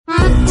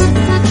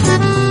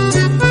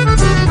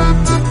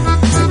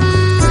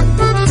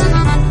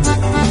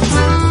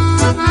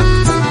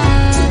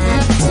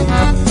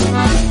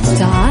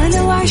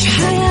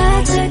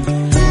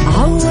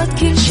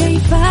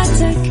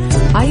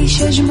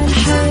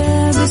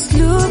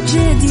بأسلوب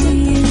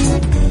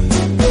جديد،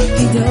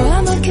 في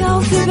دوامك أو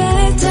في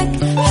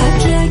بيتك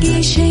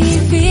حتلاقي شي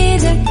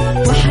يفيدك،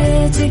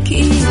 وحياتك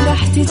إيه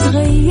راح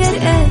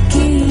تتغير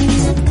أكيد.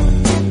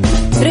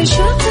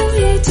 رشاق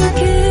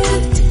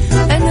ويتوكيت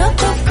أنا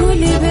قف كل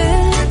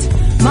بيت،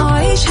 ما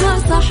عيشها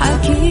صح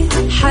أكيد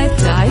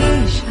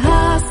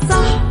حتعيشها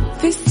صح،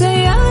 في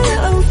السيارة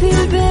أو في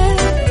البيت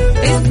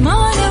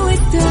اسمعنا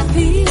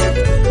والتوفيق،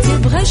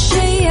 تبغى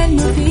الشيء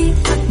المفيد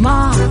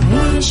ما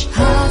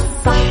عيشها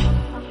صح.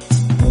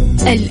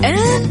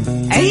 الآن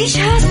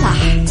عيشها صح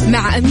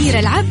مع أميرة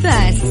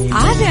العباس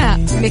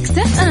على ميكس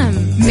اف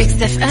ام.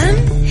 ميكس اف ام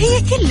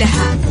هي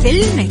كلها في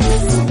الميكس.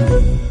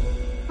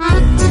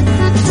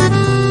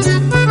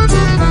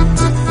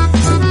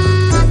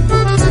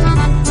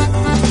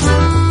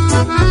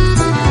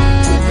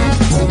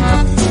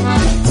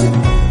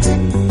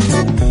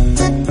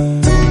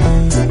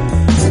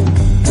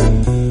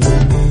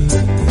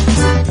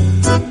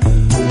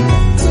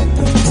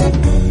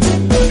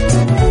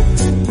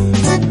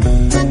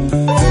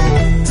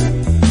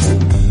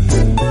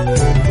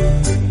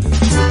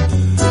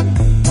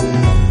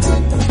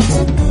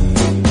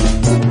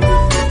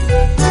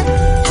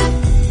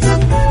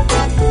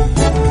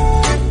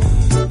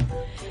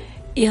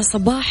 يا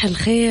صباح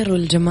الخير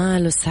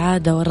والجمال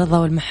والسعادة والرضا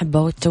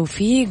والمحبة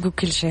والتوفيق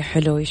وكل شيء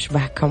حلو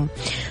يشبهكم.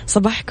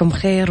 صباحكم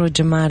خير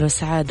وجمال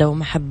وسعادة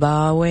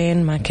ومحبة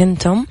وين ما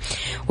كنتم،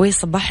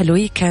 وصباح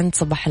الويكند،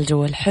 صباح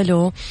الجو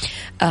الحلو.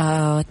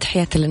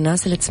 تحياتي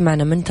للناس اللي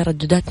تسمعنا من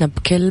تردداتنا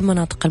بكل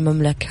مناطق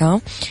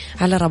المملكة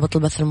على رابط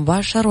البث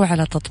المباشر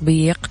وعلى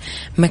تطبيق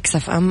ميكس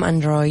اف ام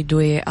اندرويد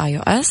واي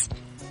او اس.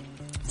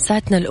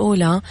 ساعتنا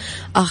الأولى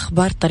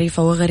أخبار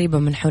طريفة وغريبة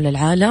من حول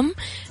العالم،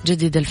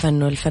 جديد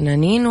الفن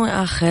والفنانين،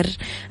 وآخر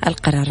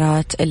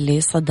القرارات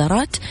اللي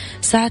صدرت.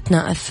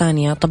 ساعتنا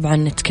الثانية طبعا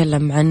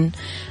نتكلم عن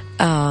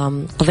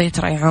قضية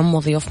رأي عام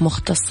وضيوف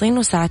مختصين،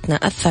 وساعتنا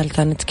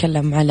الثالثة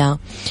نتكلم على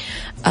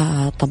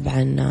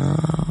طبعا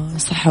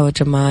صحة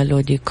وجمال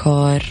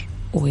وديكور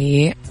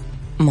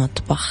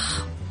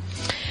ومطبخ.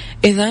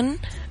 إذن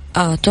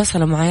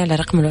تواصلوا معي على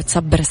رقم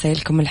الواتساب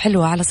برسائلكم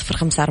الحلوة على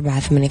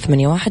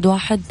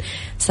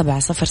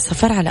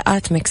 0548811700 على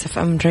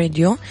 @mixfm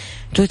radio،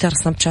 تويتر،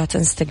 سناب شات،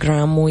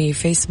 انستغرام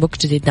وفيسبوك.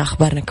 جديدنا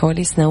أخبارنا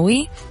كواليسنا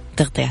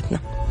وتغطياتنا.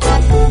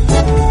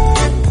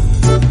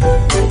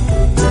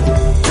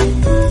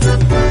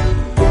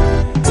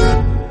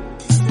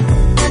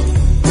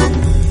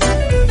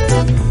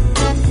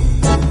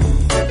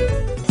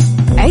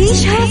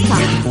 عيشها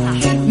صح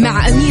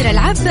مع أميرة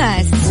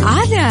العباس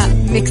على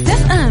ميكس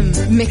اف ام.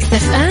 ميكس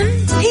اف ام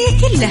هي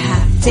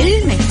كلها في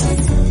الميكس.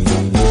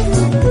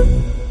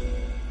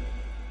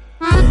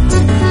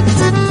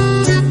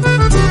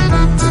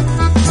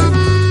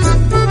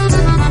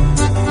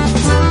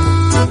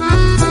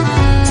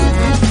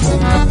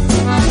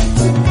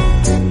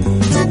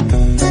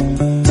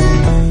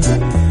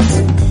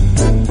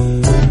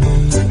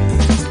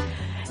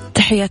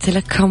 تحياتي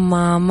لكم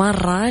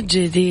مرة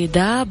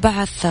جديدة.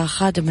 بعث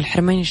خادم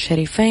الحرمين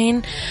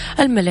الشريفين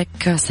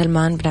الملك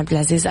سلمان بن عبد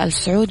العزيز آل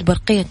سعود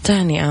برقية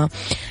تهنئة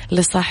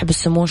لصاحب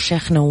السمو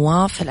الشيخ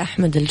نواف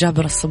الأحمد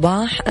الجابر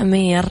الصباح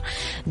أمير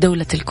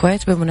دولة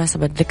الكويت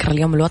بمناسبة ذكرى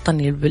اليوم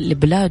الوطني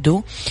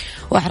لبلاده،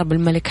 وأعرب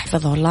الملك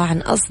حفظه الله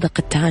عن أصدق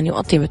التهاني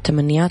وأطيب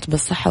التمنيات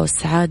بالصحة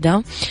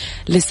والسعادة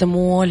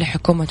لسموه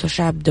لحكومة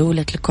وشعب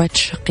دولة الكويت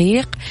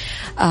الشقيق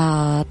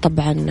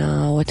طبعا،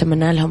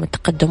 وتمنى لهم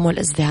التقدم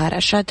والازدهار.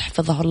 أشاد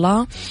حفظه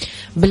الله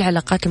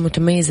بالعلاقات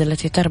المتميزة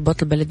التي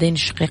تربط البلدين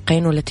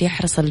الشقيقين والتي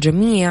يحرص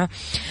الجميع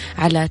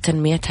على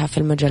تنميتها في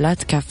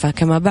المجالات كافة.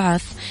 كما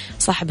بعث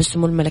صاحب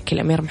السمو الملكي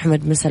الأمير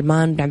محمد بن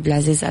سلمان بن عبد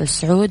العزيز آل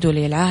سعود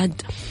ولي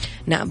العهد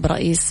نائب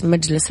رئيس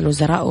مجلس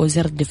الوزراء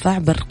ووزير الدفاع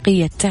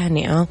برقية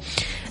تهنئة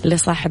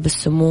لصاحب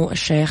السمو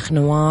الشيخ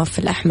نواف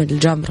الأحمد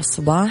الجابر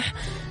الصباح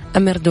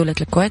أمير دولة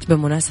الكويت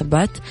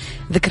بمناسبة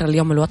ذكرى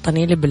اليوم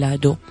الوطني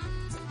لبلاده.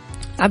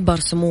 عبر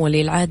سمو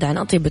ولي العهد عن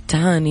أطيب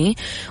التهاني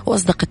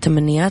وأصدق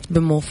التمنيات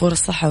بموفور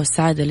الصحة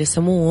والسعادة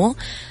لسموه،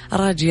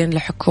 راجيا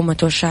لحكومة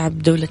وشعب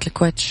دولة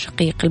الكويت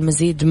الشقيق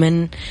المزيد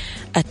من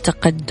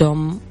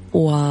التقدم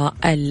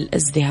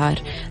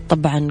والازدهار.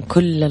 طبعا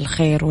كل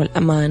الخير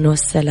والأمان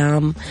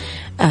والسلام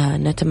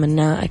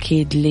نتمناه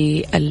أكيد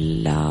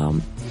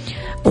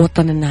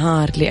للوطن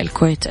النهار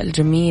للكويت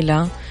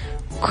الجميلة،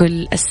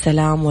 كل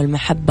السلام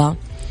والمحبة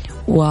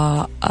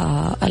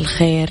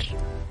والخير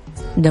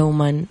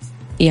دوما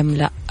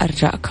يملأ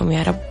أرجاءكم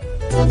يا رب.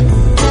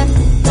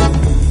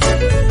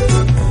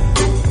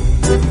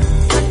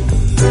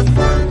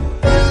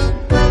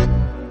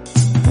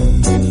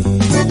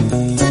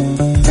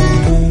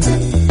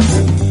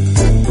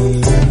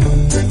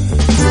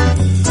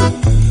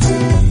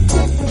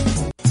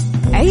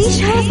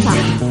 عيشها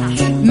صح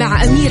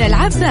مع أميرة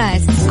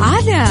العباس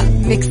على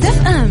ميكس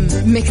اف ام.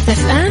 ميكس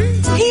اف ام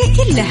هي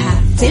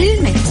كلها في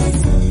الميكس.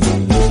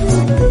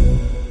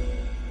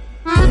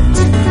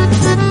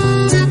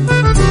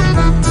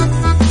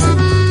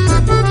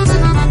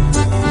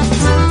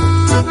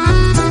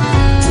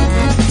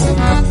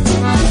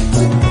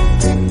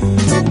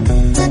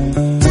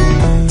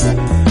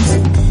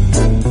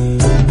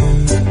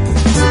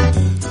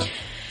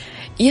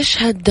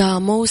 يشهد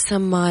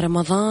موسم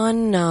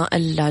رمضان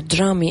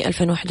الدرامي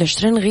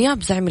 2021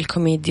 غياب زعيم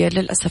الكوميديا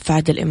للأسف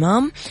عادل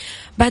إمام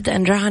بعد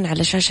أن راهن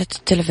على شاشة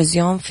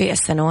التلفزيون في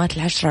السنوات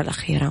 10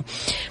 الأخيرة.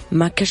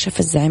 ما كشف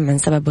الزعيم عن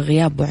سبب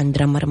غيابه عن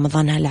دراما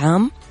رمضان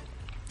هالعام،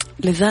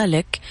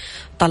 لذلك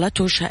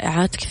طالته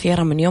شائعات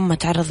كثيرة من يوم ما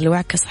تعرض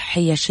لوعكة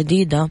صحية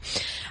شديدة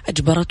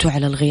أجبرته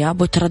على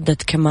الغياب،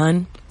 وتردد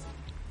كمان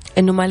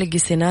أنه ما لقي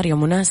سيناريو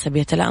مناسب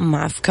يتلائم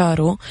مع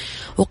أفكاره،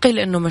 وقيل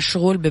أنه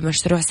مشغول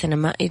بمشروع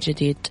سينمائي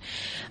جديد.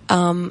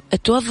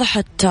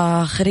 توضحت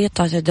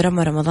خريطة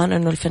دراما رمضان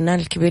أنه الفنان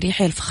الكبير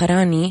يحيى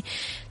الفخراني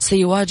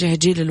سيواجه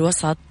جيل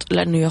الوسط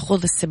لأنه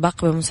يخوض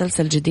السباق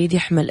بمسلسل جديد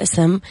يحمل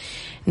اسم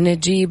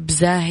نجيب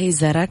زاهي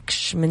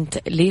زركش من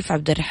تأليف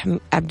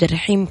عبد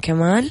الرحيم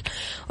كمال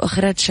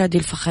وإخراج شادي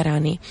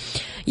الفخراني.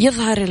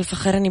 يظهر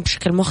الفخراني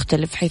بشكل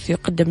مختلف حيث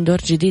يقدم دور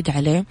جديد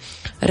عليه،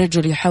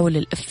 رجل يحاول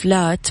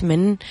الإفلات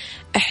من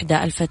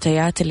إحدى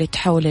الفتيات اللي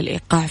تحاول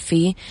الإيقاع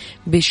فيه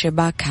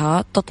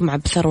بشباكها، تطمع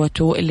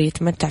بثروته اللي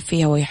يتمتع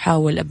فيها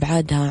ويحاول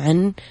إبعادها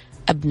عن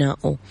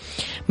أبنائه.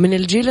 من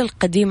الجيل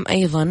القديم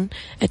أيضا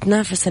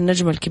تنافس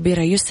النجمة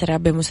الكبيرة يسرى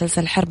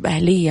بمسلسل حرب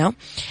أهلية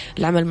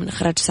العمل من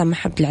إخراج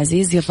سامح عبد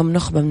العزيز، يضم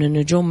نخبة من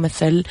النجوم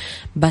مثل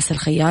باسل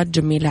الخياط،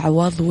 جميلة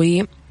عوض،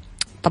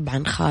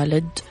 وطبعا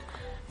خالد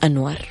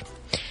أنور.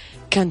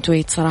 كان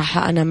تويت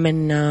صراحة أنا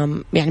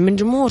من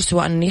جمهور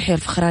سواء يحيى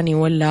الفخراني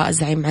ولا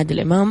الزعيم عادل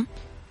إمام،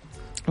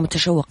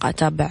 متشوقة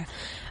أتابع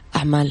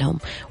أعمالهم.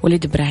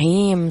 وليد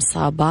إبراهيم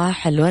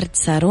صباح الورد،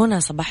 سارونا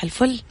صباح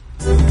الفل.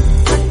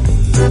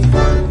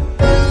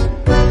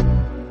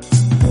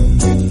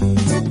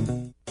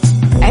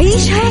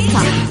 عيشها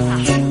صح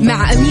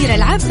مع أميرة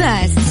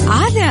العباس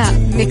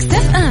على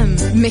مكسف أم.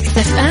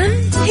 مكسف أم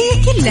هي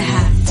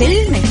كلها في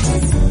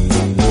المكس.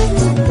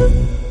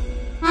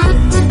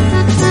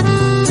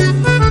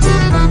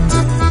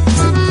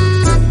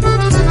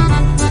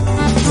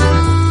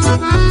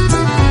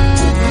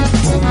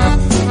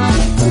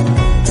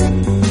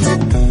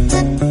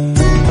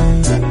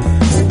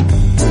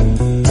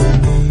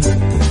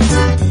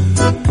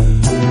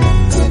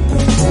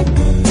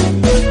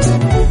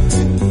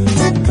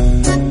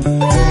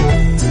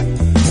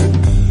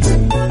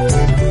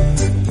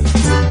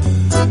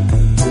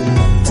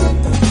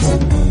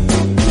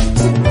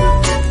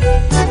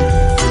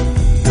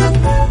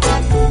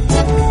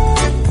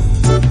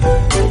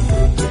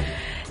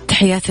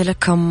 تحياتي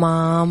لكم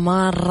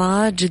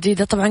مرة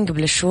جديدة. طبعا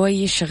قبل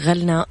شوي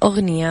شغلنا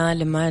أغنية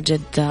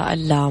لماجد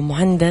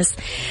المهندس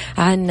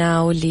عن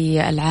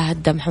ولي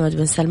العهد محمد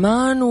بن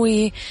سلمان،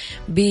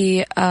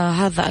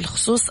 وبهذا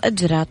الخصوص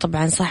أجرى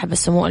طبعا صاحب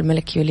السمو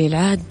الملكي ولي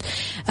العهد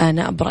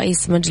نائب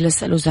رئيس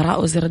مجلس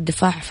الوزراء وزير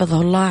الدفاع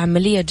حفظه الله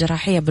عملية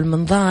جراحية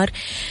بالمنظار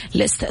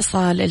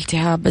لاستئصال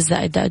التهاب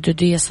الزائدة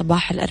الدودية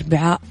صباح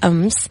الأربعاء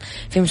أمس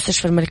في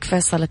مستشفى الملك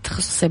فيصل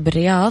التخصصي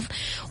بالرياض،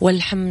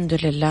 والحمد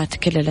لله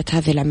تكللت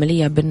هذه العملية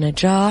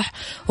بالنجاح،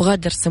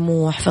 وغادر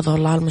سموه حفظه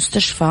الله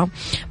المستشفى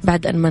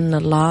بعد أن من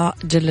الله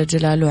جل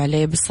جلاله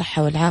عليه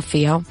بالصحة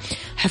والعافية.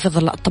 حفظ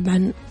الله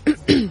طبعا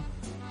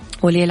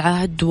ولي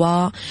العهد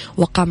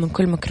ووقع من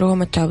كل مكروه،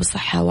 متى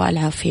بالصحة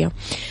والعافية.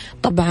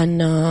 طبعا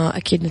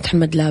أكيد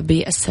نتحمد له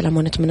بالسلامة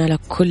ونتمنى له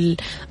كل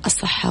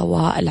الصحة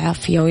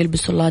والعافية،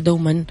 ويلبس الله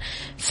دوما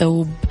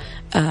ثوب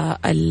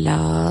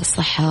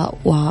الصحة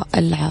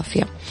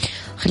والعافية.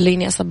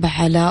 خليني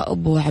أصبح على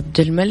أبو عبد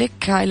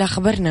الملك إلى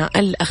خبرنا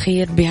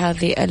الأخير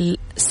بهذه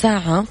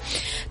الساعة.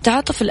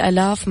 تعاطف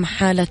الآلاف مع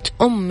حالة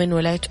من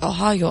ولاية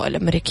أوهايو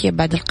الأمريكية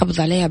بعد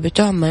القبض عليها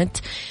بتهمة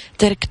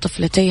ترك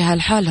طفلتيها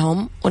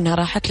لحالهم وأنها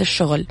راحت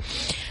للشغل.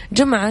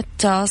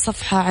 جمعت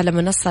صفحة على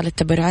منصة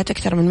للتبرعات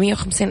أكثر من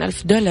 150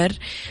 ألف دولار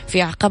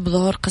في أعقاب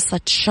ظهور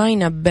قصة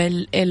شاينا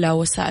بيل إلى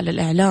وسائل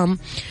الإعلام،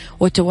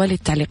 وتوالي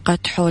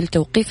التعليقات حول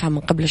توقيفها من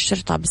قبل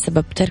الشرطة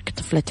بسبب ترك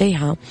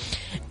طفلتيها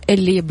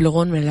اللي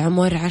يبلغون من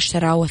العمر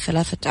 10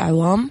 و3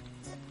 أعوام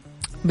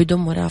بدون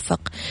مرافق.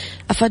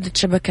 أفادت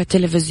شبكة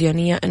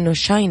تلفزيونية أنه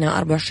شاينا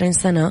 24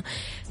 سنة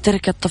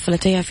تركت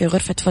طفلتيها في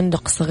غرفة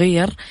فندق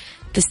صغير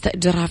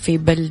تستأجرها في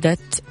بلدة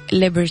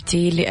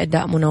ليبرتي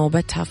لأداء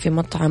مناوبتها في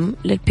مطعم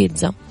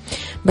للبيتزا،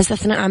 بس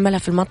أثناء عملها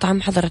في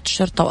المطعم حضرت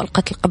الشرطة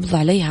وألقت القبض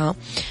عليها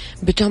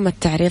بتهمة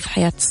تعريض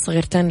حياة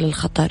الصغيرتين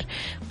للخطر.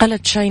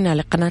 قالت شاينا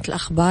لقناة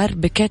الأخبار: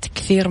 بكيت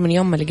كثير من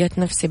يوم ما لقيت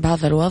نفسي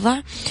بهذا الوضع،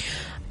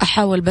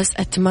 أحاول بس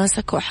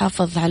أتماسك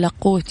وأحافظ على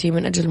قوتي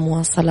من أجل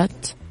مواصلة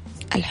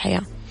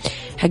الحياة.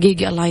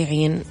 حقيقي الله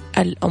يعين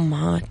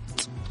الأمهات.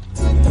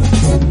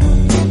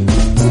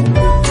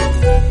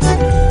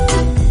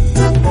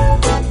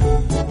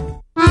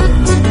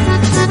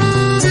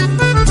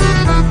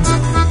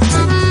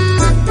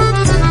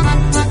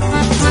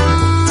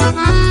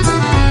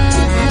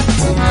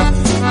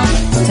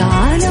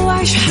 تعال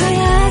وعيش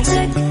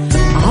حياتك،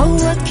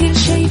 عوض كل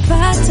شي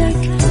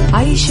فاتك،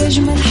 عيش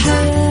أجمل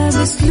حياة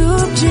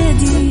بأسلوب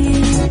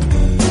جديد.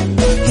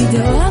 في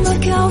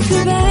دوامك أو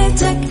في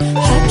بيتك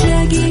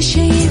حتلاقي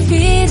شي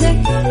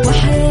يفيدك،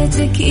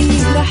 وحياتك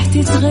إيه راح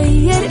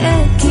تتغير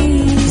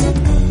أكيد.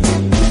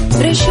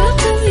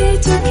 رشاق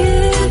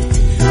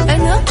ويتوكيت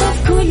أنا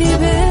قف كل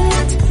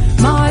بيت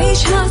معي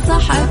عيشها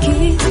صح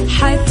أكيد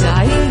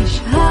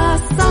حتعيشها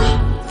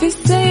صح، في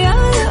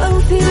السيارة أو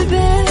في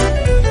البيت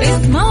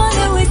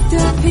اسمعنا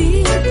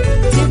والتوفيق،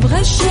 تبغى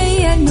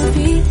الشيء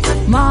المفيد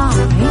مع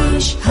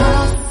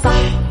عيشها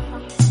صح.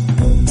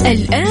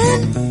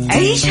 الآن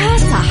عيشها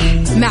صح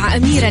مع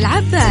أميرة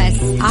العباس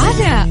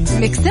على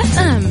مكسف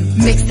أم.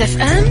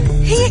 مكسف أم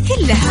هي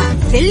كلها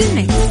في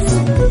المكس.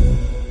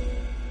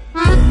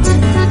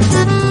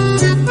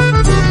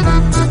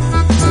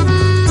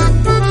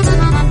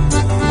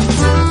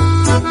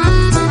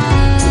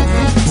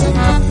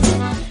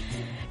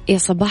 يا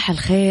صباح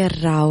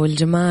الخير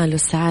والجمال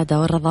والسعادة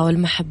والرضا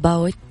والمحبة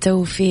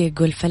والتوفيق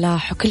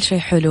والفلاح وكل شيء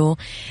حلو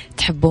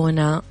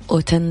تحبونه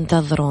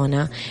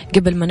وتنتظرونه.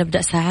 قبل ما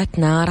نبدأ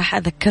ساعتنا راح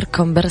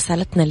أذكركم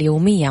برسالتنا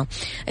اليومية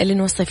اللي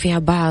نوصي فيها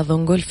بعض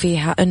ونقول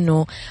فيها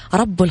أنه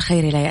رب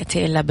الخير لا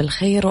يأتي إلا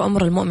بالخير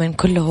وأمر المؤمن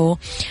كله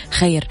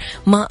خير.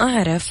 ما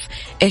أعرف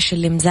إيش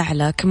اللي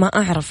مزعلك، ما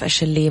أعرف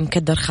إيش اللي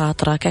مكدر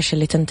خاطرك، إيش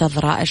اللي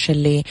تنتظره، إيش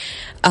اللي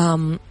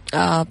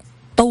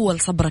طول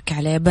صبرك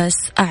عليه، بس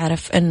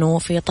أعرف أنه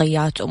في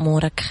طيات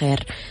أمورك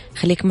خير.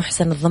 خليك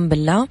محسن الظن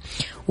بالله،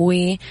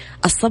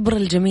 والصبر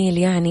الجميل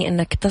يعني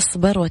أنك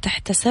تصبر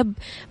وتحتسب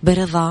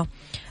برضا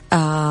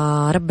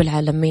رب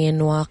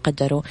العالمين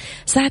وقدره.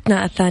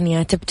 ساعتنا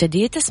الثانية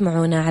تبتدي،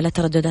 تسمعونا على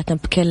تردداتنا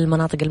بكل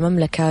مناطق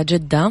المملكة: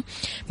 جدة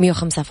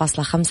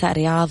 105.5،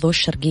 الرياض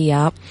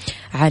والشرقية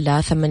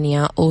على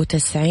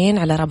 98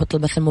 على رابط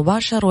البث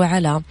المباشر،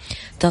 وعلى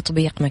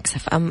تطبيق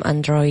مكسف أم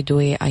أندرويد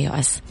وآي أو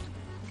إس.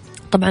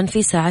 طبعا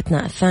في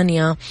ساعتنا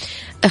الثانية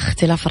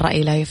اختلاف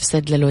الرأي لا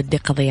يفسد للود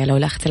قضية،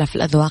 لولا اختلاف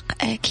الأذواق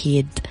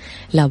أكيد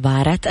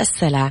لبارة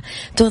السلع.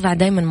 توضع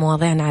دايما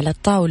مواضيعنا على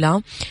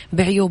الطاولة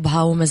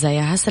بعيوبها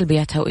ومزاياها،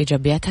 سلبياتها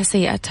وإيجابياتها،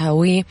 سيئاتها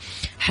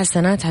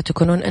وحسناتها،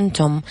 تكونون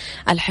أنتم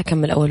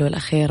الحكم الأول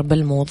والأخير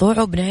بالموضوع.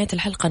 وبنهاية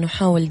الحلقة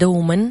نحاول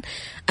دوما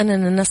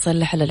أننا نصل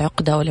لحل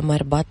العقدة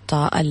ولمربط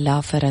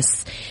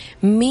الفرس.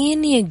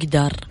 مين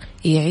يقدر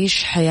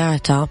يعيش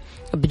حياته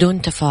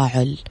بدون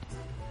تفاعل،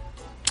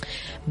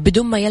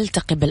 بدون ما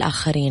يلتقي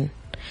بالآخرين،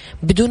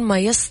 بدون ما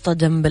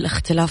يصطدم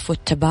بالاختلاف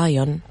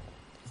والتباين،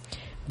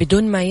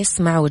 بدون ما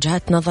يسمع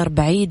وجهات نظر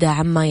بعيدة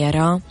عما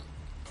يراه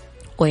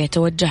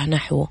ويتوجه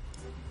نحوه؟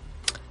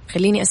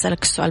 خليني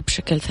أسألك السؤال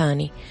بشكل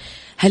ثاني: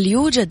 هل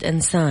يوجد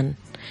إنسان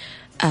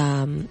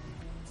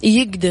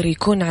يقدر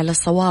يكون على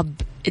صواب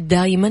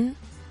دايما،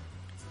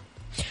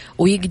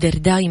 ويقدر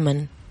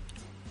دايما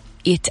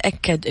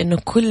يتأكد أنه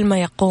كل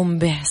ما يقوم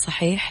به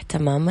صحيح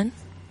تماما؟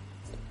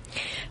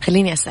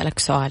 خليني أسألك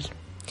سؤال: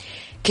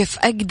 كيف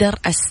أقدر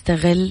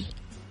أستغل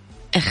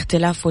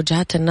اختلاف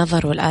وجهات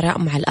النظر والآراء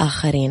مع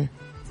الآخرين؟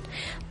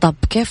 طب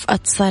كيف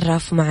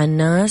أتصرف مع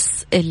الناس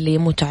اللي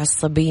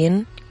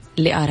متعصبين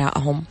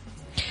لآرائهم؟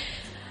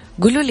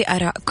 قولوا لي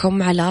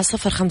آراءكم على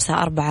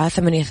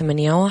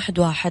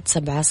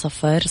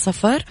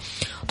 0548811700.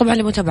 طبعا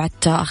لمتابعة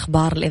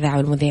أخبار الإذاعة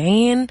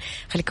والمذيعين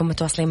خليكم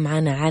متواصلين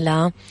معنا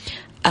على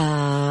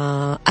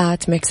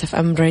ميكس اف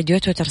ام راديو،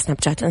 تويتر، سناب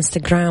شات،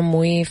 انستغرام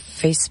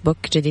وفيسبوك.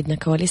 جديدنا،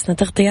 كواليسنا،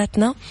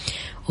 تغطياتنا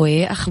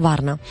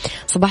واخبارنا.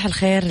 صباح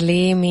الخير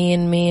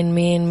لمين مين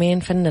مين مين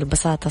فن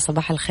البساطة.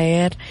 صباح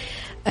الخير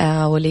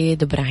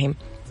وليد إبراهيم.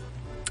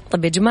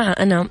 طب يا جماعة،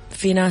 أنا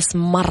في ناس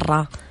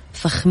مرة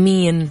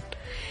فخمين،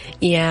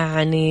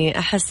 يعني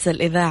أحس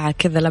الإذاعة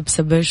كذا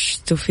لابسة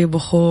بشت وفي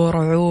بخور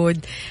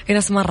وعود. في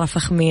ناس مرة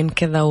فخمين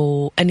كذا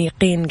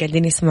وأنيقين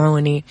قاعدين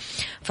يسمعوني،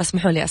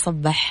 فاسمحوا لي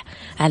أصبح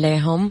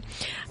عليهم.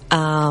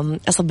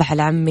 أصبح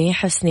على عمي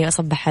حسني،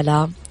 أصبح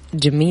على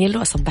جميل،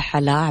 وأصبح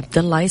على عبد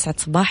الله. يسعد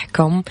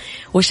صباحكم.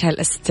 وش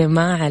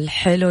هالاستماع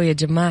الحلو يا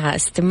جماعة،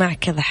 استماع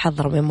كذا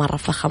حضرمي مرة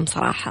فخم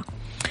صراحة.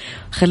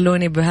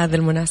 خلوني بهذه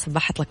المناسبة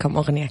أحط لكم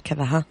أغنية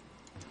كذا، ها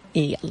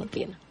يلا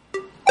بينا.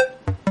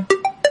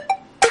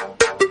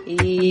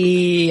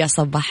 يا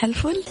صباح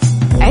الفل.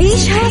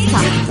 عيشها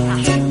صح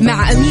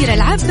مع أميرة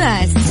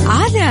العباس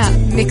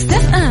على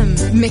مكسف أم.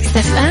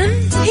 مكسف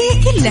أم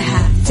هي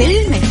كلها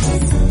في المكس.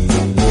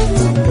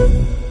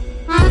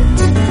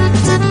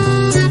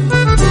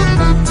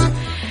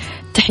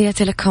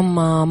 تحياتي لكم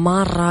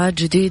مرة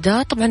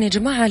جديدة. طبعا يا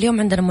جماعة اليوم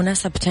عندنا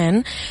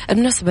مناسبتين.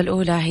 المناسبة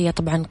الأولى هي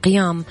طبعا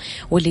قيام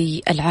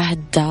ولي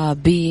العهد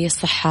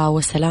بصحة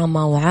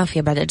وسلامة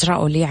وعافية بعد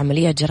إجراءه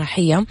لعملية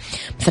جراحية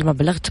مثل ما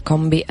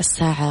بلغتكم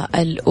بالساعة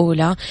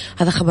الأولى.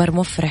 هذا خبر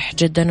مفرح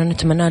جدا،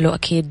 ونتمنى له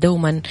أكيد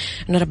دوما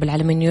أن رب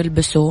العالمين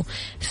يلبسوا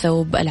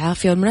ثوب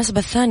العافية. والمناسبة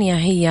الثانية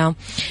هي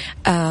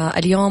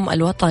اليوم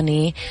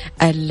الوطني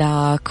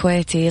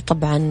الكويتي.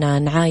 طبعا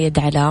نعايد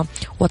على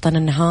وطن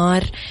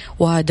النهار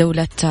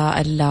ودولة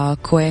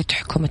الكويت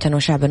حكومة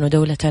وشعبا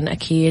ودولة.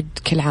 أكيد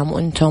كل عام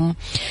وأنتم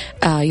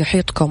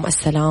يحيطكم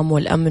السلام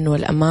والأمن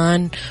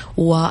والأمان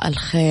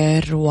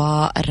والخير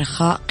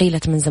والرخاء.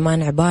 قيلت من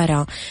زمان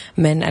عبارة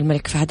من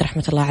الملك فهد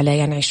رحمة الله عليه: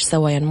 يعني نعيش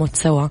سوا يعني نموت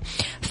سوا.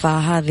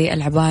 فهذه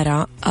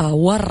العبارة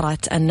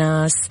ورت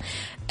الناس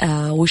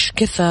وش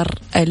كثر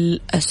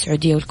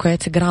السعودية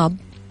والكويت قراب،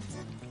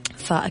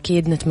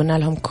 فأكيد نتمنى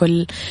لهم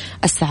كل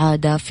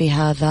السعادة في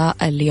هذا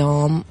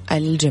اليوم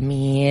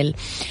الجميل.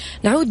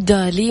 نعود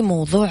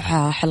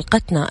لموضوع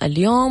حلقتنا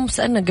اليوم.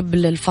 سألنا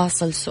قبل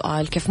الفاصل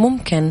سؤال: كيف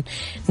ممكن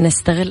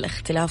نستغل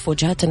اختلاف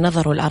وجهات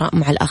النظر والآراء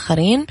مع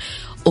الآخرين،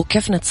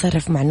 وكيف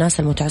نتصرف مع الناس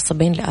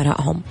المتعصبين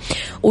لآرائهم؟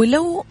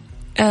 ولو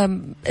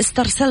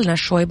استرسلنا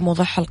شوي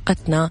بموضوع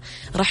حلقتنا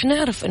راح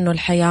نعرف إنه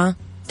الحياة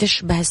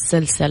تشبه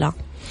السلسلة.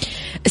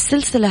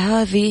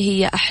 السلسلة هذه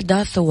هي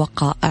أحداث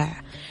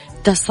ووقائع،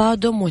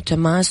 تصادم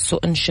وتماس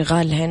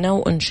وانشغال هنا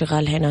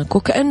وانشغال هناك،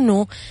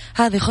 وكأنه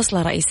هذه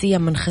خصلة رئيسية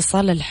من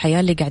خصال الحياة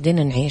اللي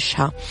قاعدين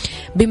نعيشها.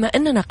 بما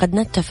أننا قد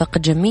نتفق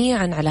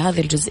جميعا على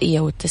هذه الجزئية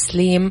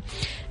والتسليم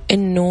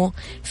إنه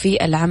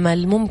في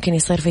العمل ممكن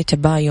يصير في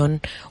تباين،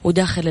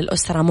 وداخل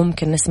الأسرة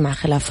ممكن نسمع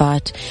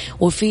خلافات،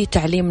 وفي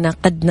تعليمنا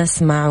قد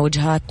نسمع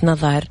وجهات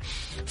نظر،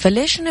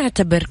 فليش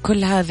نعتبر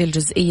كل هذه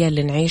الجزئية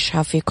اللي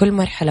نعيشها في كل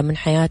مرحلة من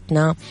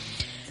حياتنا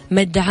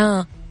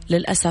مدعاة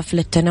للأسف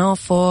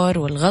للتنافر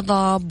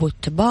والغضب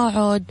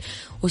والتباعد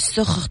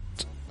والسخط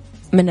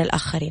من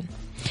الآخرين؟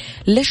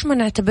 ليش ما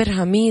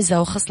نعتبرها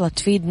ميزة وخصلة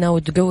تفيدنا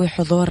وتقوي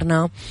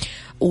حضورنا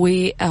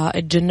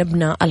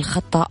وتجنبنا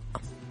الخطأ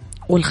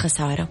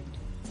والخسارة؟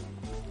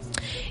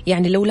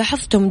 يعني لو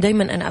لاحظتم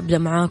دايما أنا أبدأ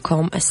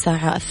معاكم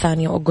الساعة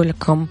الثانية وأقول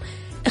لكم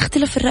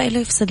اختلاف الرأي لا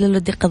يفسد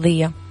للود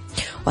قضية،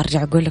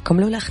 وارجع اقول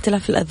لكم لولا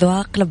اختلاف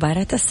الاذواق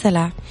لبارة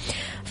السلع.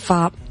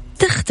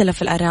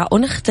 فتختلف الاراء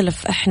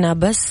ونختلف احنا،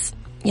 بس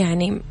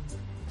يعني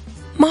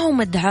ما هو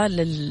مدعاة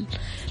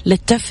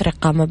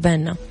للتفرقة ما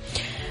بيننا.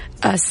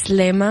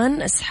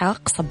 سليمان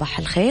اسحاق صباح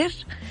الخير.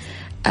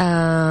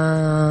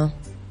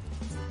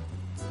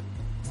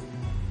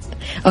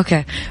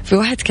 اوكي، في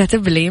واحد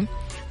كاتب لي،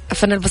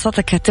 فأنا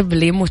البساطة كاتب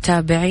لي: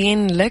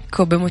 متابعين لك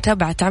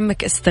وبمتابعة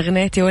عمك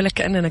استغنيتي ولا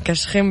كأننا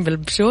كشخين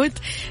بالبشوت.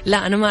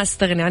 لا، أنا ما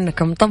أستغني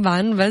عنكم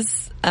طبعا،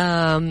 بس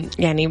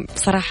يعني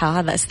بصراحة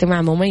هذا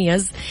استماع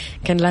مميز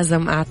كان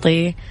لازم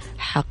أعطيه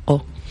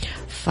حقه.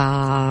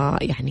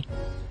 يعني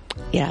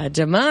يا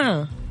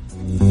جماعة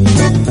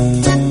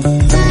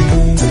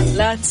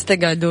لا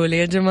تستقعدوا لي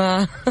يا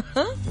جماعة.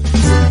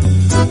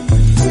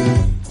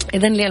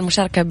 إذن لي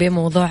المشاركة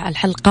بموضوع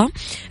الحلقة،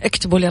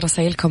 اكتبوا لي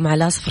رسائلكم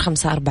على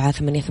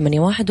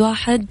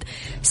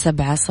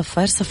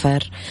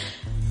 0548811700.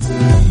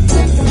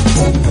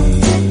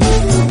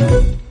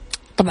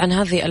 طبعا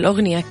هذه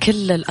الأغنية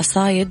كل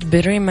الأصايد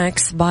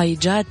بريماكس باي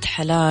جاد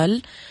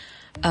حلال.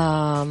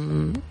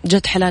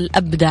 جاد حلال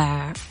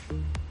أبدع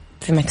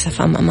في ميكس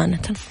اف ام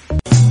أمانة.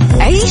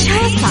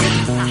 عيشها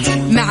صح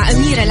مع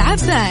أميرة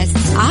العباس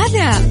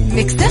على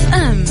ميكس اف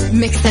ام.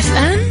 ميكس اف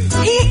ام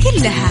هي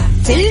كلها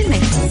في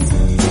الميكس.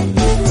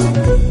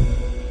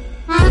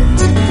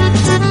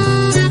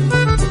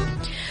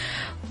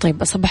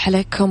 طيب أصبح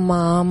عليكم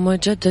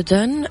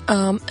مجددا.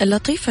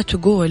 لطيفة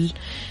تقول: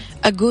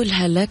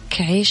 أقولها لك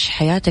عيش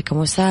حياتك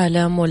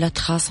مسالم ولا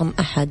تخاصم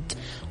أحد،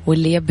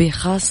 واللي يبي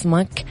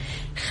خاصمك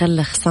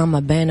خلي خصامة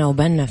بينه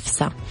وبين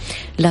نفسه،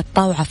 لا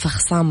تطاوع في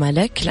خصامة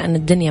لك لأن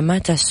الدنيا ما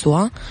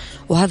تسوى،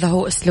 وهذا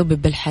هو أسلوبي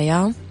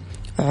بالحياة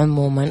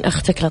عموما.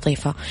 أختك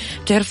لطيفة.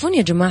 تعرفون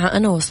يا جماعة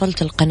أنا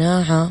وصلت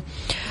القناعة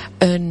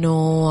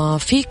أنه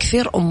في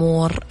كثير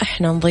أمور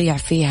إحنا نضيع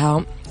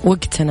فيها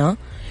وقتنا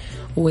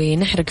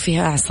ونحرق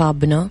فيها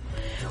أعصابنا،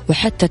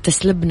 وحتى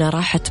تسلبنا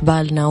راحة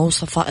بالنا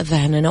وصفاء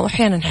ذهننا،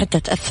 وأحيانا حتى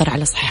تأثر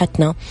على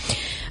صحتنا.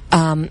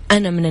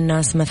 أنا من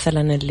الناس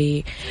مثلا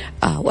اللي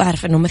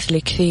وأعرف أنه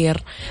مثلي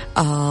كثير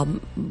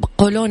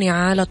قولوني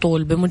على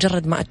طول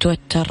بمجرد ما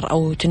أتوتر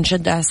أو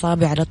تنشد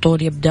أعصابي على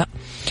طول يبدأ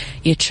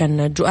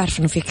يتشنج. وأعرف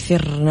أنه في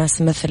كثير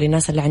ناس مثلي،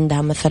 ناس اللي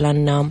عندها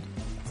مثلا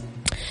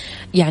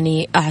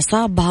يعني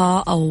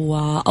أعصابها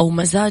أو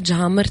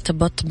مزاجها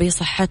مرتبط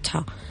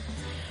بصحتها،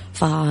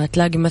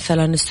 فتلاقي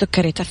مثلا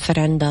السكر يتأثر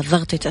عنده،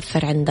 الضغط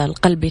يتأثر عنده،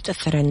 القلب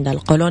يتأثر عنده،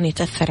 القولون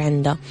يتأثر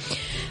عنده.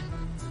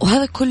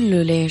 وهذا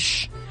كله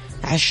ليش؟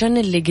 عشان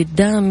اللي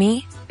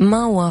قدامي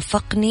ما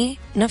وافقني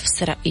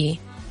نفس رأيي.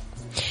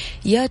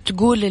 يا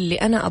تقول اللي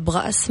أنا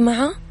أبغى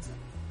أسمعه،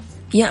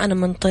 يا أنا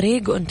من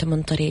طريق وأنت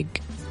من طريق،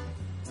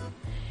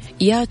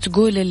 يا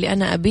تقول اللي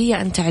أنا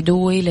أبيه أنت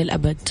عدوي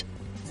للأبد.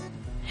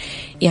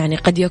 يعني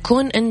قد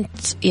يكون أنت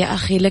يا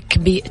أخي لك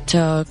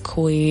بيئتك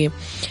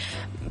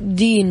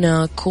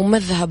ودينك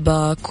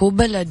ومذهبك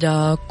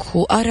وبلدك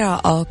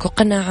وآرائك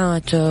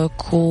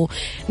وقناعاتك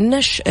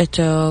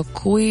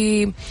ونشأتك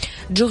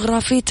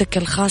وجغرافيتك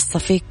الخاصة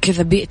فيك،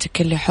 كذا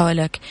بيئتك اللي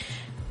حولك.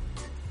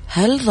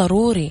 هل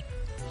ضروري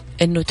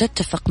أنه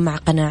تتفق مع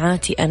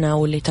قناعاتي أنا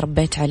واللي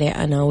تربيت عليه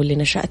أنا واللي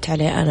نشأت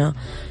عليه أنا؟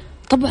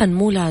 طبعا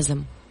مو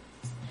لازم.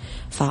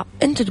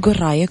 فأنت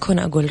تقول رأيك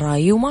وأنا أقول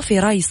رأيي، وما في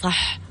رأي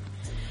صح.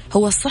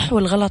 هو الصح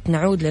والغلط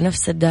نعود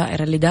لنفس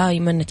الدائرة اللي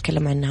دائما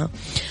نتكلم عنها.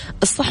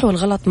 الصح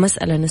والغلط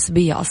مسألة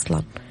نسبية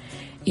أصلا،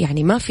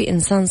 يعني ما في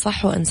إنسان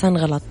صح وإنسان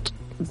غلط.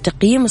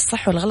 تقييم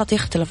الصح والغلط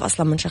يختلف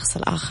أصلا من شخص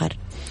لآخر.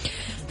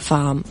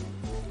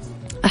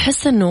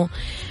 فأحس أنه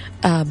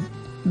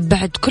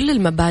بعد كل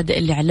المبادئ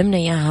اللي علمنا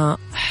إياها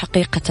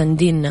حقيقة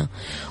ديننا،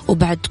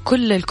 وبعد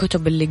كل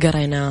الكتب اللي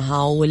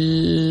قريناها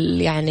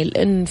يعني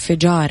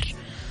الانفجار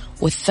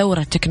والثورة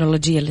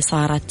التكنولوجية اللي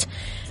صارت،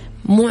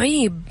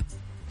 معيب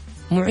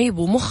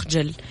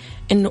ومخجل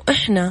إنه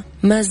إحنا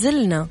ما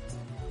زلنا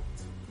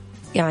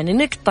يعني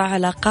نقطع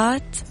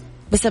علاقات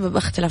بسبب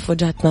اختلاف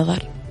وجهات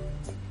نظر.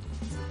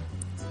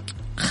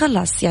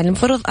 خلاص يعني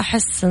المفروض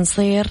أحس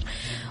نصير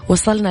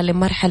وصلنا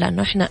لمرحلة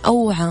أنه إحنا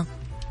أوعى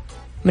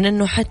من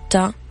أنه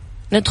حتى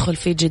ندخل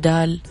في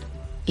جدال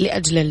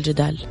لأجل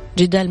الجدال،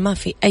 جدال ما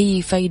في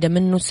أي فايدة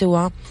منه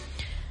سوى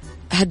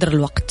هدر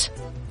الوقت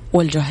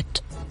والجهد.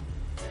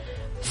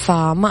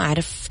 فما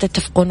أعرف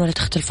تتفقون ولا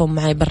تختلفون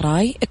معي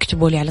بالرأي؟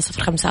 اكتبوا لي على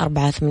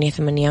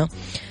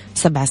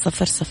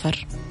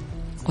 05488700.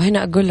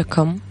 وهنا أقول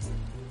لكم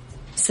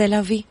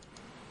سلافي،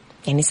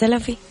 يعني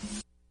سلافي.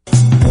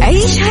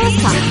 عيشها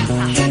صح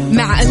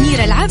مع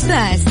أميرة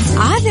العباس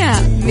على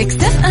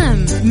مكسف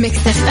أم.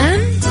 مكسف أم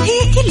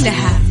هي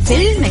كلها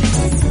في المكس.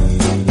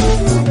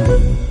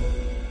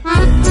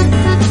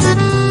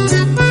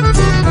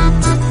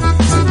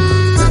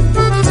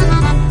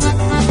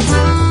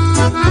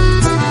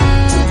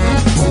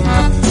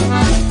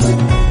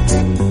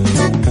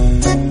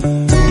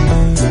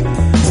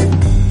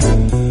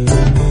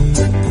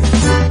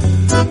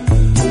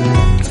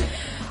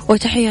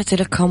 وتحياتي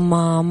لكم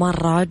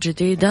مرة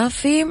جديدة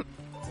في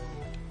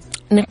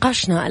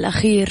نقاشنا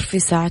الأخير في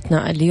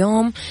ساعتنا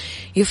اليوم.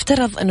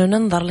 يفترض أنه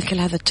ننظر لكل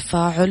هذا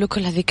التفاعل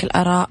وكل هذه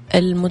الآراء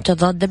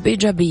المتضادة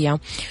بإيجابية،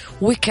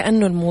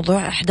 وكأنه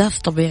الموضوع أحداث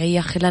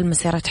طبيعية خلال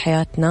مسيرة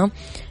حياتنا،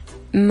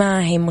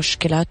 ما هي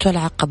مشكلات ولا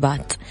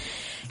عقبات.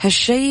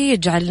 هالشي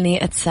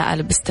يجعلني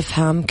أتساءل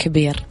باستفهام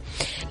كبير،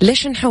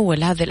 ليش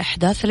نحول هذه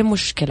الأحداث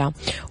لمشكلة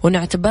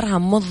ونعتبرها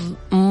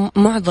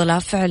معضلة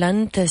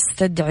فعلا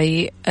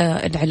تستدعي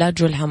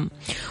العلاج والهم،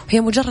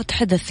 وهي مجرد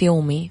حدث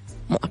يومي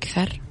مو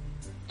أكثر.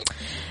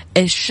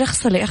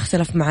 الشخص اللي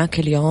اختلف معاك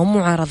اليوم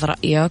وعارض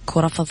رأيك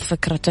ورفض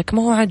فكرتك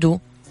ما هو عدو،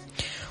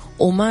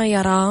 وما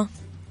يرى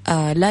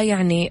لا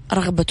يعني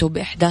رغبته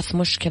بإحداث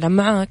مشكلة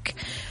معك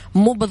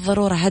مو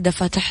بالضرورة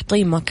هدفه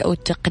تحطيمك أو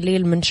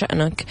التقليل من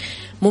شأنك.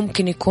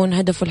 ممكن يكون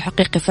هدفه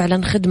الحقيقي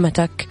فعلا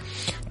خدمتك،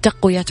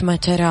 تقوية ما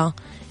ترى،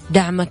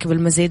 دعمك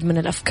بالمزيد من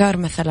الأفكار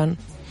مثلا.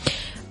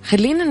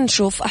 خلينا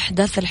نشوف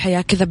أحداث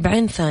الحياة كذا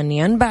بعين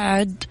ثانية،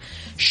 بعد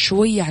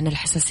شوية عن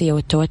الحساسية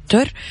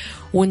والتوتر،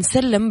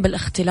 ونسلم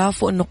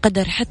بالاختلاف وأنه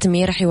قدر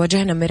حتمي رح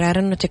يواجهنا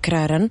مرارا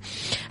وتكرارا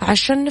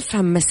عشان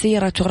نفهم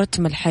مسيرة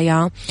ورتم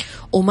الحياة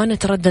وما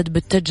نتردد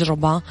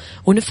بالتجربة،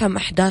 ونفهم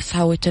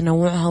أحداثها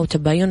وتنوعها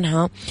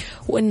وتباينها،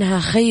 وأنها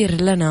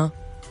خير لنا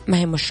ما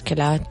هي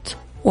مشكلات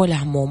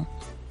ولا هموم.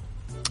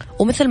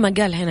 ومثل ما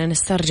قال هنا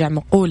نسترجع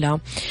مقولة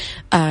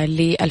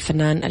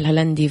للفنان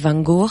الهولندي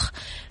فان جوخ: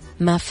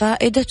 ما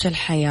فائدة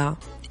الحياة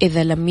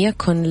إذا لم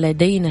يكن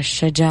لدينا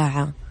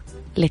الشجاعة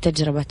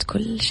لتجربة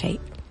كل شيء.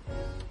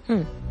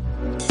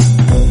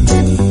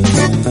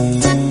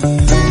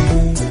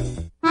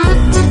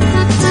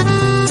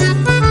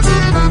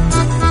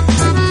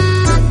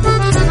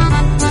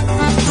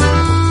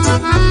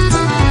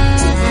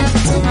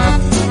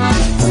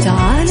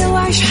 تعال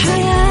وعيش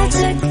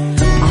حياتك،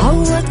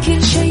 عوض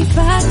كل شي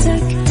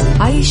فاتك،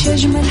 عيش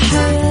أجمل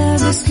حياة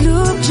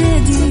بأسلوب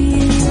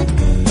جديد.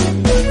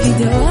 في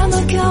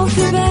دوامك أو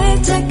في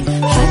بيتك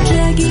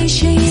حتلاقي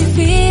شي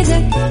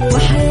يفيدك،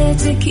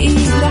 وحياتك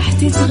راح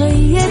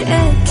تتغير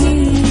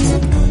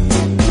أكيد.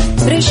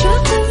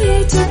 رشاق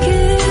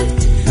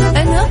ويتوكيت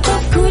أنا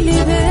قف كل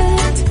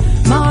بيت،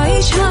 ما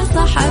عيشها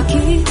صح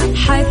أكيد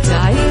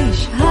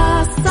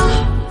حتعيشها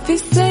صح. في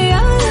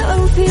السيارة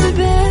أو في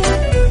البيت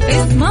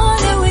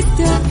اسمعنا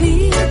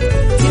والتوفيق،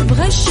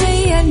 تبغى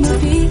الشي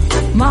المفيد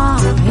ما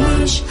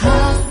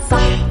عيشها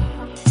صح.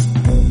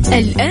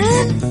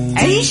 الآن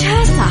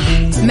عيشها صح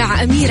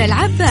مع أميرة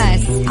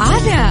العباس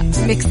على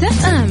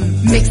مكسف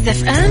أم.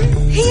 مكسف أم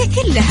هي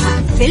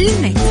كلها في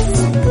المكس.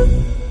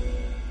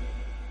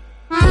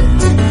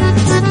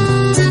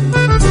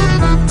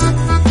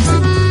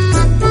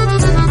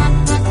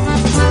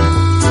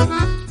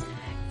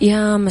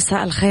 يا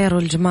مساء الخير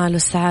والجمال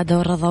والسعادة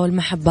والرضا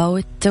والمحبة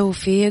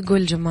والتوفيق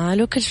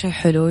والجمال وكل شيء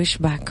حلو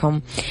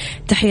يشبهكم.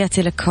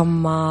 تحياتي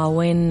لكم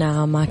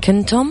وين ما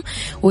كنتم،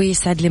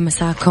 ويسعد لي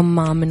مساكم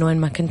من وين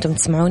ما كنتم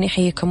تسمعوني.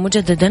 حييكم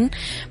مجددا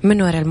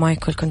من وراء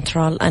المايك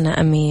والكنترول،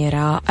 أنا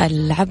أميرة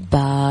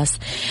العباس.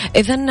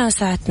 إذن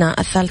ساعتنا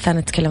الثالثة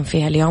نتكلم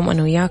فيها اليوم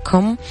أنا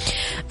وياكم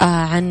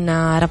عن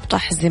ربط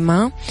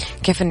أحزمة،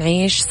 كيف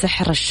نعيش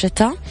سحر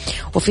الشتاء،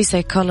 وفي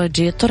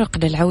سيكولوجي طرق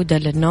للعودة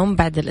للنوم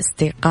بعد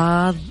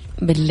الاستيقاظ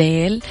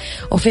بالليل،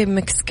 وفي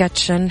ميكس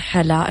كاتشن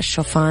حلا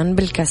الشوفان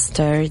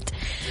بالكاسترد.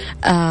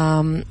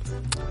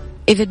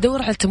 إذا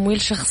تدور على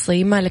تمويل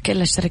شخصي ما لك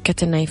إلا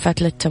شركة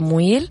النايفات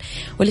للتمويل،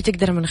 واللي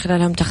تقدر من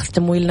خلالهم تأخذ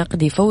تمويل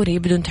نقدي فوري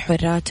بدون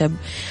تحويل راتب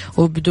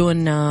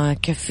وبدون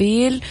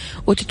كفيل،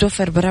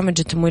 وتتوفر برامج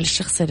التمويل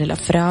الشخصي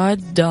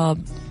للأفراد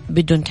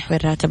بدون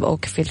تحويل راتب أو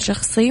كفيل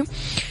شخصي.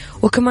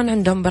 وكمان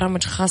عندهم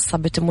برامج خاصة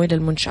بتمويل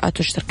المنشآت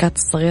والشركات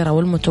الصغيرة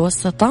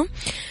والمتوسطة.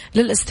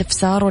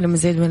 للاستفسار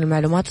ولمزيد من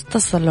المعلومات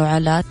اتصلوا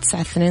على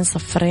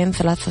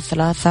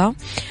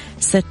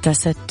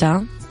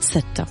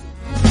 92033366.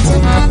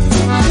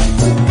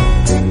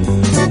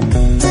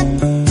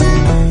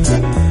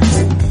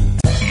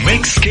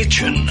 ميكس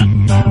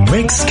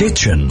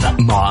كيتشن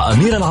مع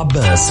أميرة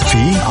العباس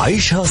في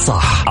عيشها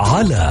صح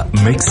على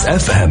ميكس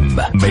اف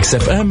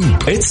ام.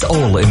 It's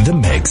all in the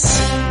mix.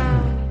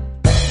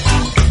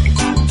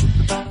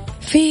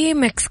 في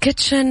ميكس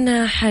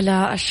كيتشن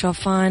حلا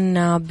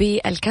الشوفان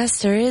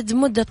بالكاسترد،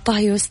 مدة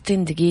طهيه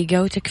 60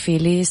 دقيقة وتكفي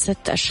لي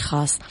 6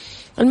 أشخاص.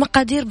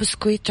 المقادير: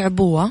 بسكويت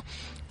عبوة،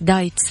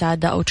 دايت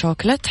سادة أو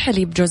شوكولات،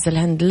 حليب جوز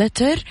الهند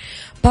لتر،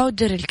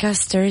 باودر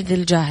الكاسترد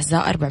الجاهزة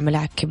 4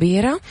 ملاعق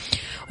كبيرة،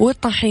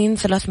 والطحين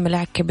 3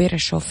 ملاعق كبيرة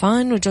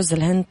شوفان، وجوز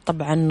الهند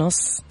طبعا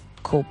نص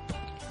كوب.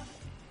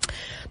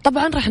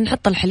 طبعا راح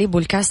نحط الحليب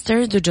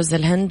والكاسترد وجوز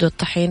الهند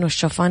والطحين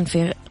والشوفان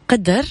في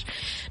قدر،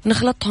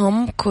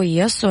 نخلطهم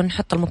كويس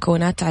ونحط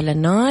المكونات على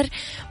النار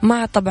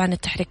مع طبعا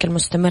التحريك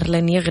المستمر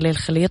لين يغلي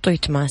الخليط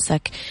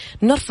ويتماسك.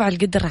 نرفع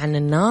القدر عن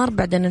النار،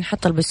 بعدين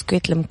نحط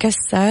البسكويت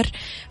المكسر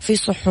في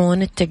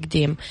صحون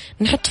التقديم،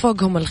 نحط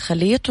فوقهم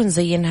الخليط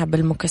ونزينها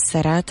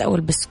بالمكسرات أو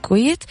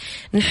البسكويت،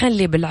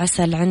 نحلي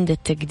بالعسل عند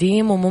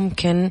التقديم،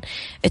 وممكن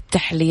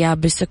التحلية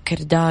بسكر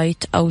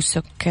دايت أو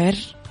سكر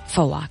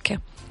فواكه.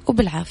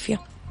 وبالعافية.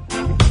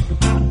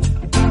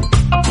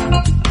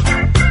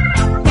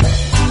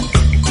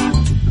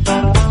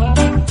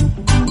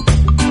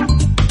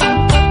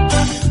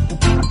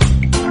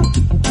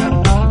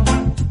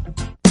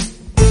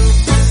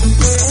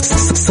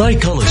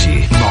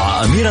 سايكولوجي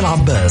مع أميرة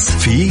العباس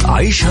في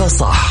عيشها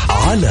صح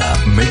على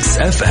ميكس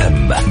اف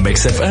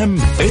ام.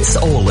 It's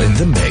all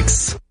in the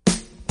mix.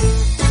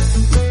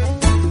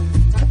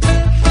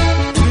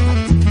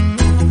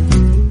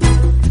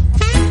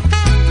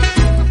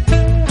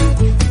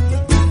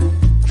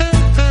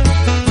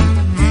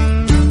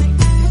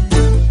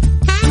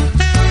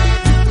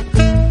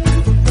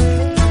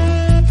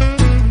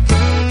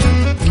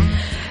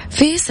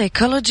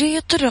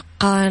 سايكولوجي،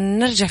 طرق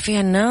نرجع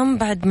فيها ننام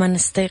بعد ما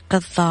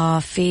نستيقظ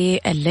في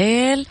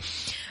الليل.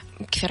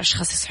 كثير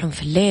أشخاص يصحون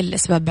في الليل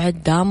لأسباب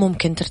عدة،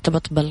 ممكن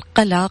ترتبط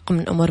بالقلق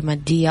من أمور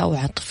مادية أو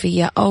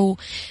عاطفية أو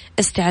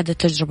استعادة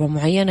تجربة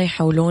معينة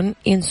يحاولون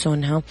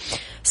ينسونها.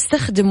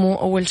 استخدموا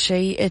أول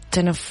شيء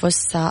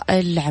التنفس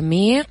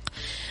العميق،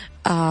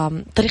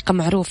 طريقة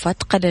معروفة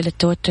تقلل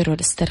التوتر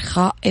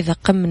والاسترخاء إذا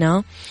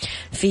قمنا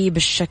فيه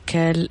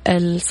بالشكل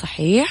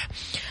الصحيح.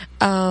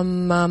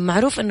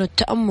 معروف أنه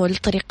التأمل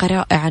طريقة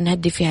رائعة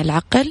نهدي فيها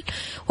العقل،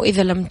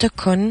 وإذا لم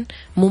تكن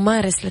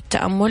ممارس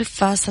للتأمل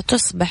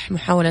فستصبح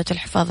محاولة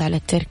الحفاظ على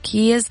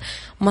التركيز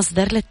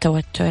مصدر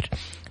للتوتر.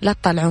 لا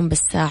تطالعون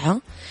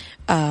بالساعة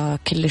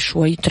كل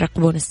شوي،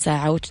 تراقبون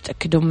الساعة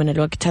وتتأكدون من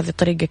الوقت. هذه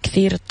طريقة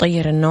كثير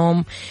تطير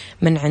النوم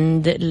من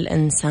عند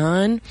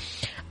الإنسان.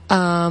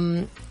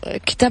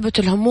 كتابة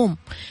الهموم،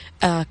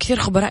 كثير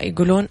خبراء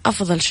يقولون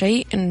أفضل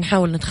شيء إن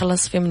نحاول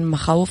نتخلص فيه من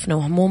مخاوفنا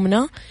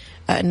وهمومنا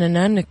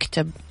أننا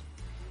نكتب.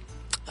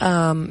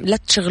 لا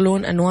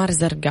تشغلون أنوار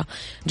زرقاء،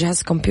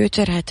 جهاز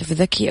كمبيوتر، هاتف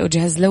ذكي أو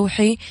جهاز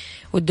لوحي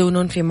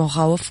وتدونون في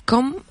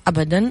مخاوفكم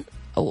أبدا،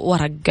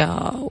 ورق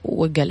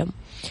وقلم.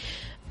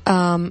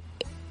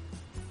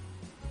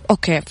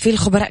 أوكي، في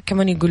الخبراء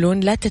كمان يقولون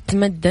لا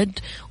تتمدد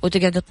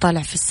وتقعد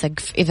تطالع في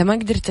السقف. إذا ما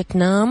قدرت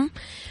تنام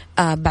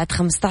بعد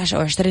 15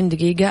 أو 20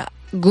 دقيقة،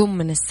 قوم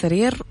من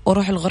السرير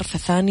وروح الغرفة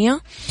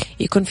ثانية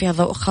يكون فيها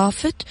ضوء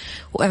خافت،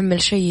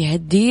 واعمل شيء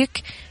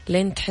يهديك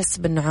لين تحس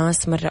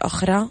بالنعاس مرة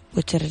أخرى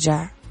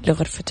وترجع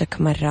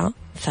لغرفتك مرة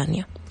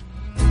ثانية.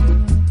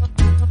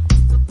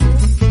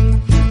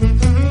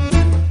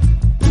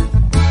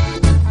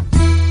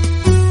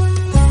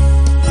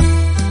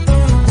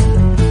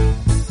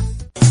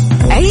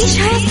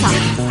 عيشها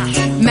صح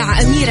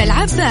مع أميرة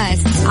العباس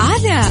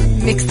على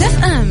ميكس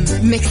اف ام.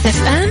 ميكس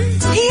اف ام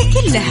هي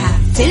كلها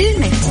في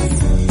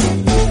الميكس.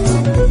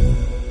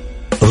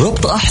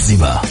 ربط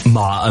أحزمة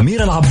مع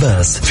أميرة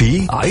العباس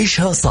في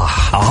عيشها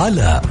صح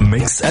على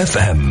ميكس اف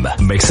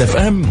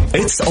ام.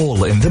 It's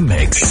all in the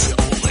mix.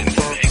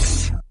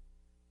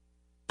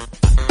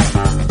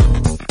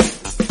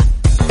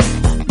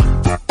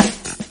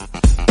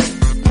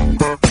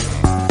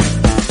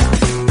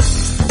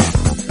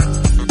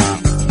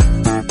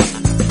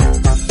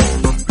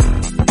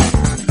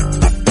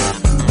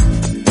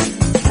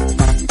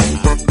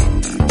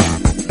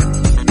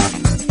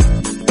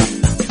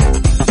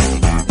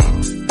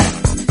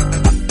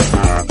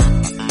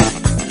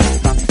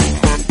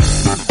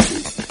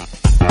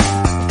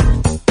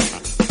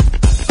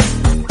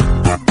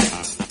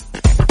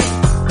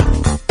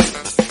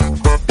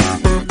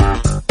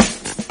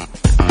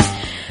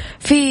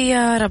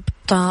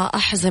 ربط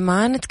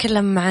أحزمة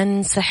نتكلم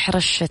عن سحر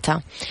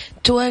الشتاء.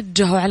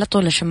 توجهوا على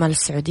طول شمال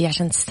السعودية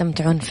عشان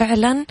تستمتعون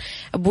فعلا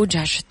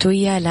بوجهة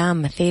شتوية لا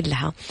مثيل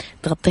لها،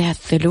 تغطيها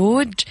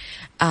الثلوج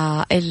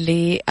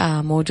اللي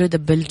موجودة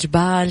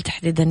بالجبال،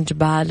 تحديدا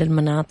جبال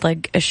المناطق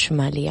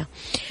الشمالية.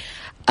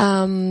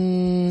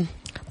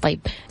 طيب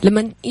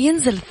لما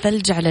ينزل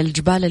الثلج على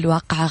الجبال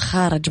الواقعة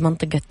خارج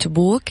منطقة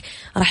تبوك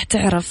راح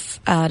تعرف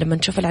لما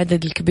نشوف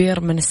العدد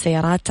الكبير من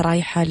السيارات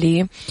رايحة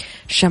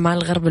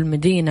لشمال غرب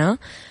المدينة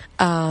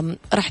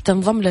راح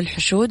تنضم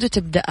للحشود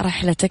وتبدأ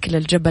رحلتك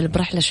للجبل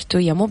برحلة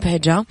شتوية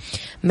مبهجة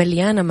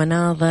مليانة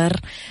مناظر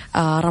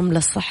رمل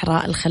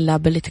الصحراء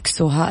الخلابة اللي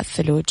تكسوها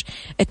الثلوج.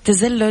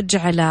 التزلج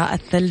على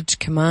الثلج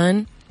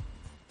كمان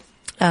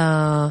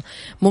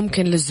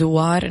ممكن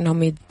للزوار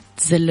أنهم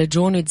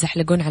يتزلجون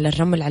ويتزحلقون على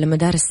الرمل على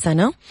مدار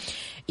السنة.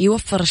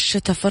 يوفر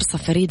الشتاء فرصة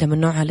فريدة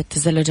من نوعها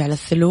للتزلج على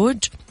الثلوج.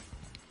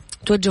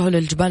 توجهوا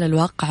للجبال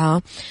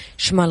الواقعة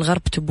شمال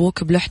غرب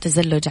تبوك بلوح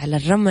تزلج على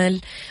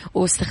الرمل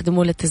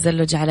واستخدموا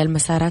للتزلج على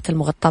المسارات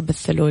المغطاة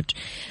بالثلوج.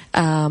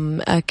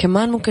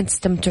 كمان ممكن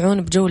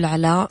تستمتعون بجولة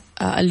على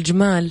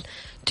الجمال،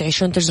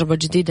 تعيشون تجربة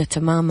جديدة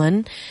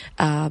تماما.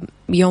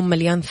 يوم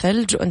مليان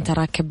ثلج وانت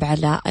راكب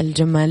على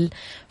الجمل،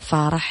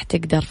 فراح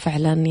تقدر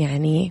فعلا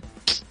يعني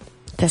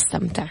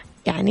تستمتع،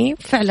 يعني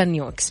فعلا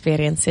نيو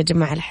اكسبيرينس يا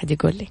جماعة. لحد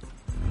يقول لي